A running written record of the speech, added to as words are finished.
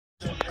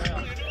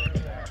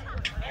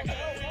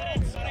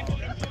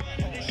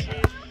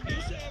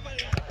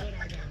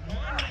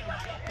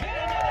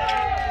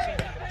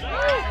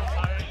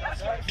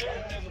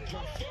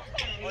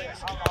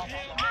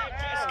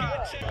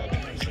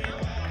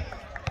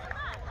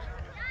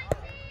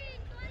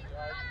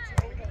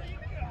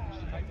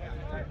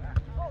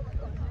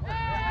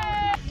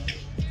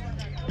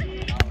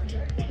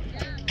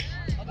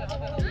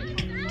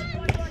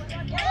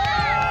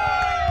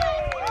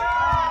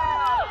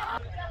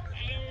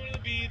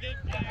the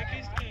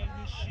blackest of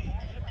the sheep.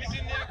 Cause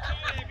in that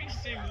car every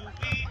single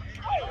week.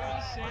 I don't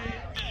wanna say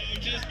I'm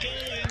just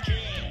doing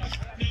drugs.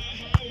 Not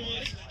how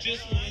once,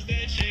 just ones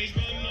that change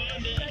my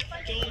mind up.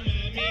 Don't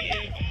mind me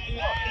if I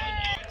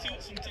lie up too.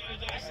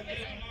 Sometimes life's a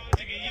little hard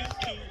to get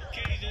used to.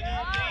 Occasionally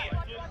I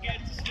forget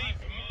to sleep.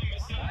 Remind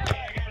myself that I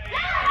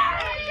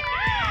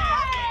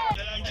gotta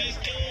that I'm just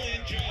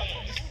doing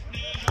drugs.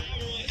 Not how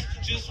once,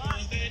 just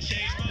ones that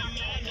change my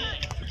mind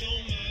up.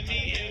 Don't mind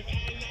me if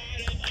I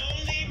light up.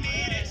 Only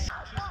need it. Just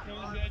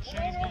ones that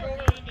change my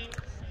mind up.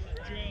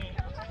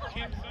 Drugs.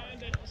 Can't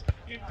find us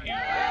if you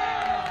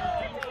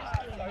I'm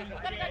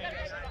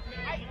just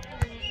doing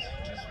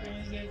drugs. Just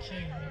ones that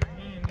change my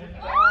mind up.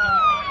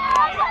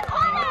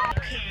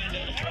 Kind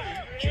of drugs.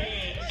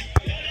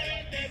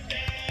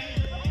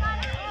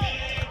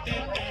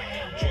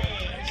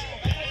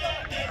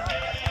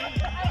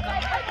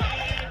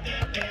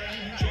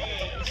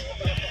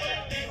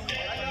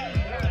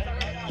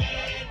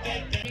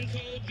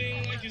 Cold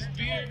thing like it's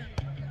beer.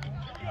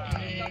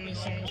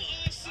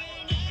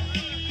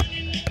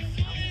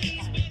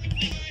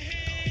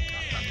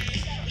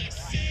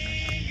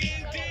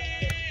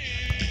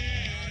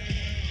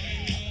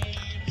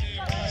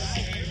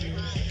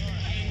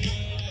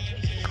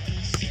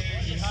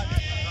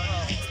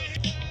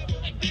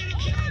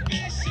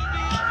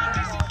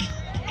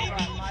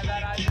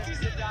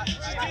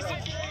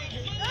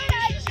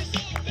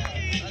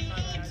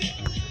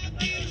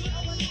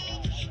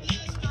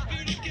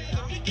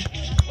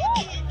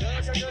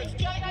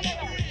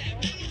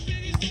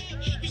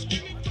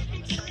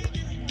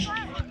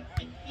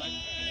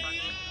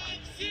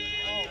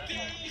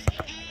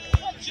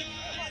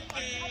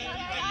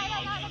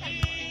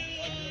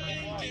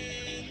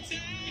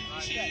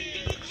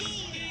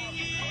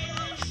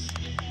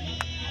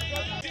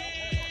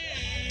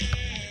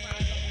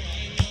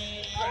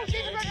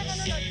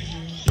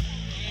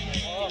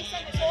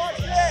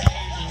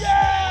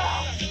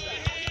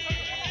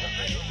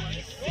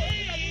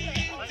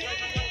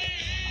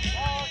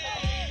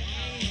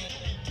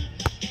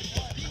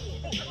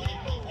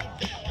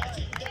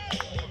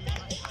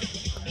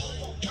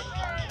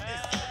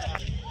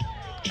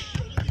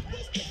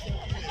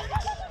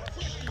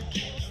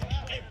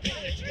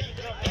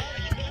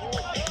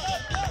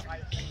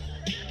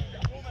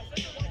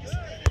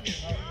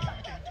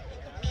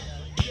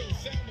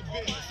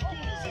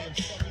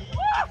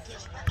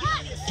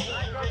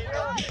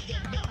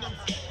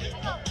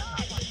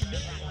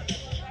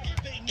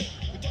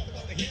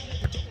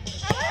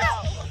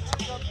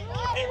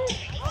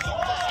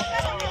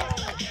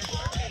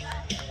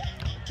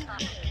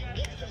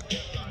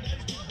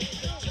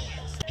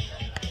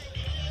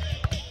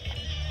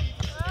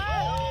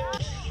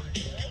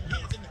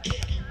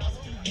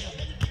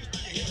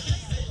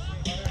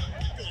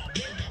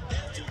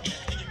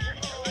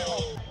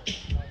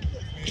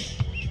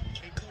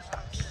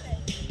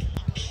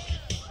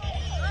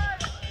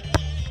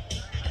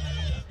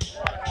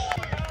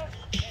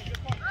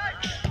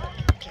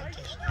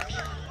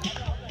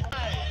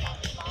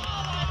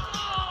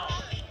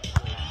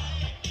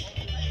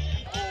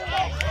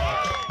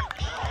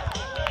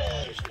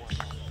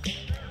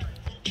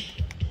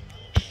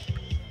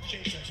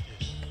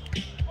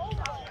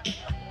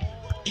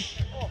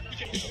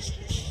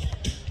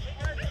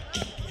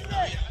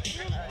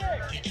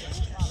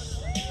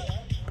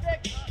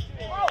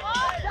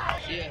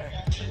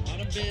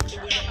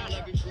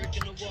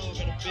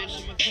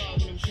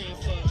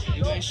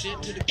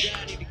 Shit to the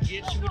guy, need to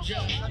get you a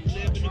job. You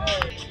live in the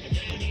world.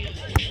 Sign me up.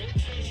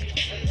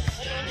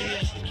 Sign me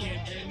up. You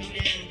can't bring me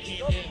down. You can't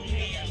help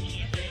me.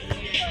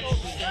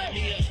 Sign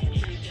me up.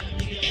 Sign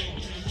me up.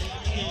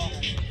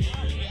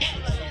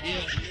 Yeah.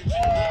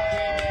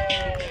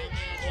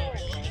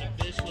 And a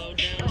bitch slow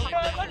down like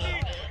that.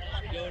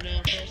 Go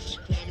down first, just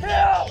climb it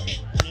up.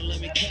 Wanna let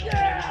me cut it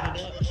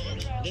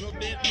up. Little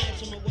bit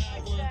much, I'm a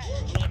wild one.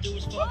 All I do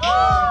is fuck you.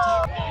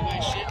 You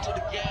ain't shit to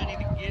the guy, need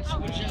to get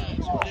you a job.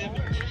 You live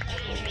in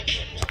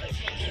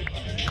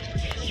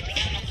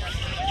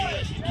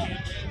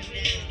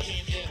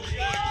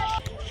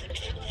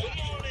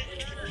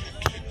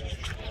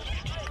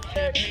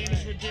pain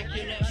is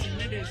ridiculous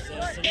and it is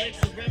sus.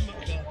 Alexa read my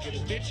cup, get a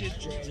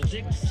bitch's drugs, a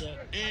dick to suck.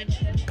 And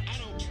I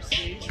don't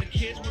see the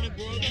kids wanna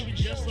grow up to be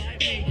just like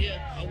me.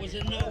 Yeah, I was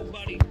a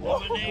nobody. Put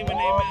my name in their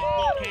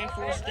mouth, came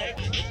for a steak.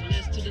 It's a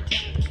list to the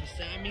top. You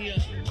sign me up.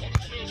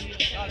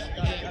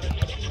 Yeah.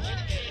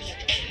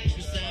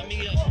 You sign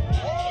me up.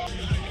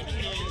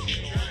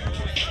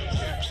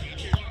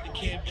 You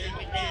can't bring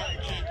me down.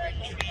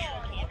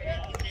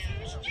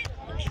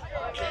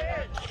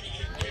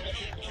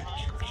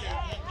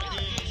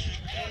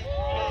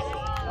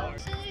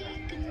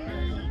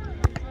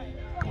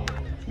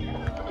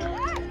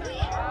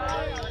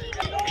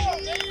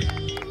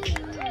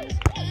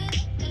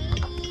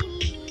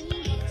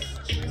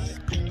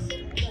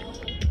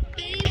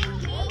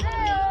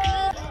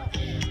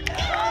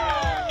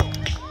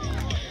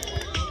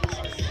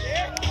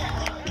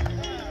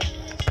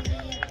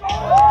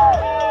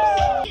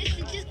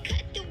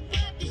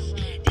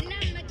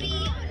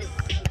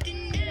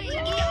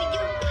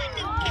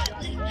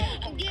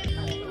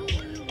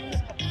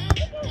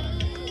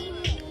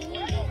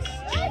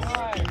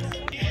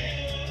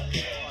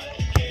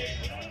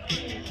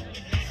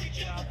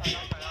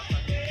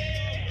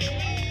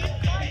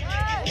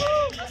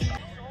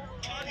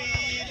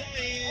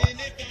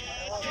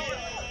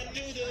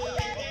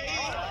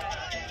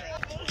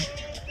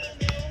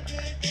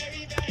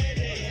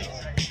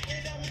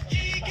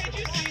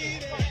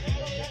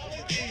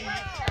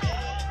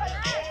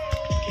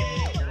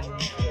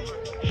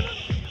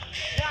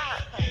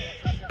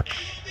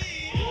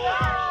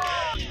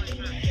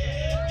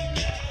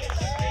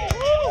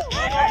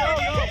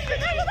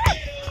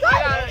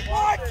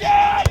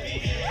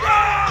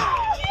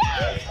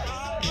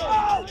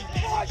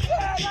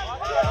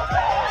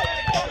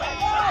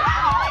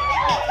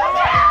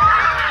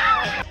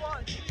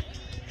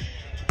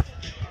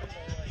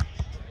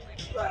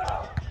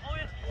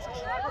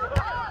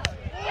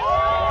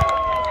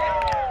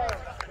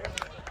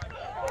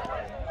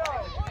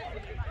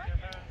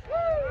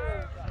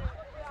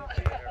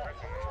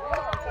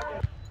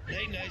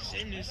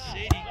 in the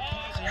city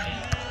causing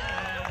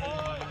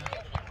hell.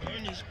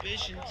 Burn this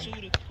bitch into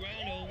the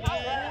ground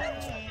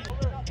away.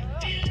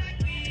 Feel like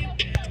we in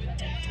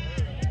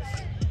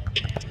paradise.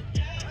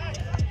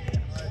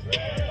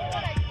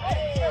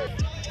 That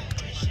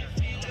shit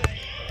feel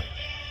like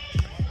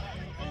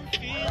I'm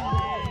feeling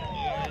it.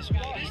 Where's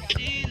where the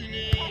ceiling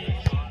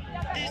is?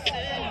 This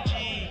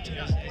energy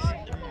turns this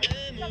into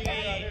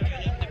memory.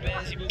 Count up the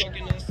bands, he been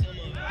working all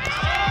summer.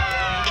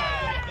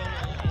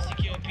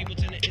 Insecure people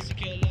turn to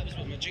insecure lovers,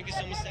 but my drink is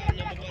on my side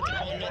and I'm about to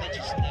pour another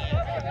just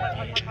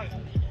like.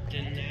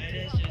 The night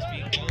has just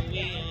begun,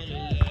 we on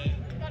the left.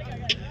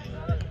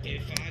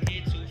 If I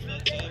get too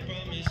fucked up,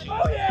 promise you.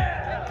 Oh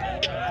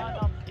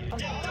yeah!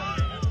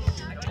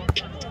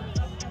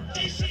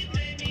 This shit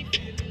made me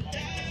feel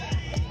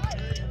alive.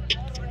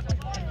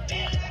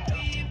 Feel like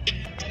we in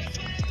paradise.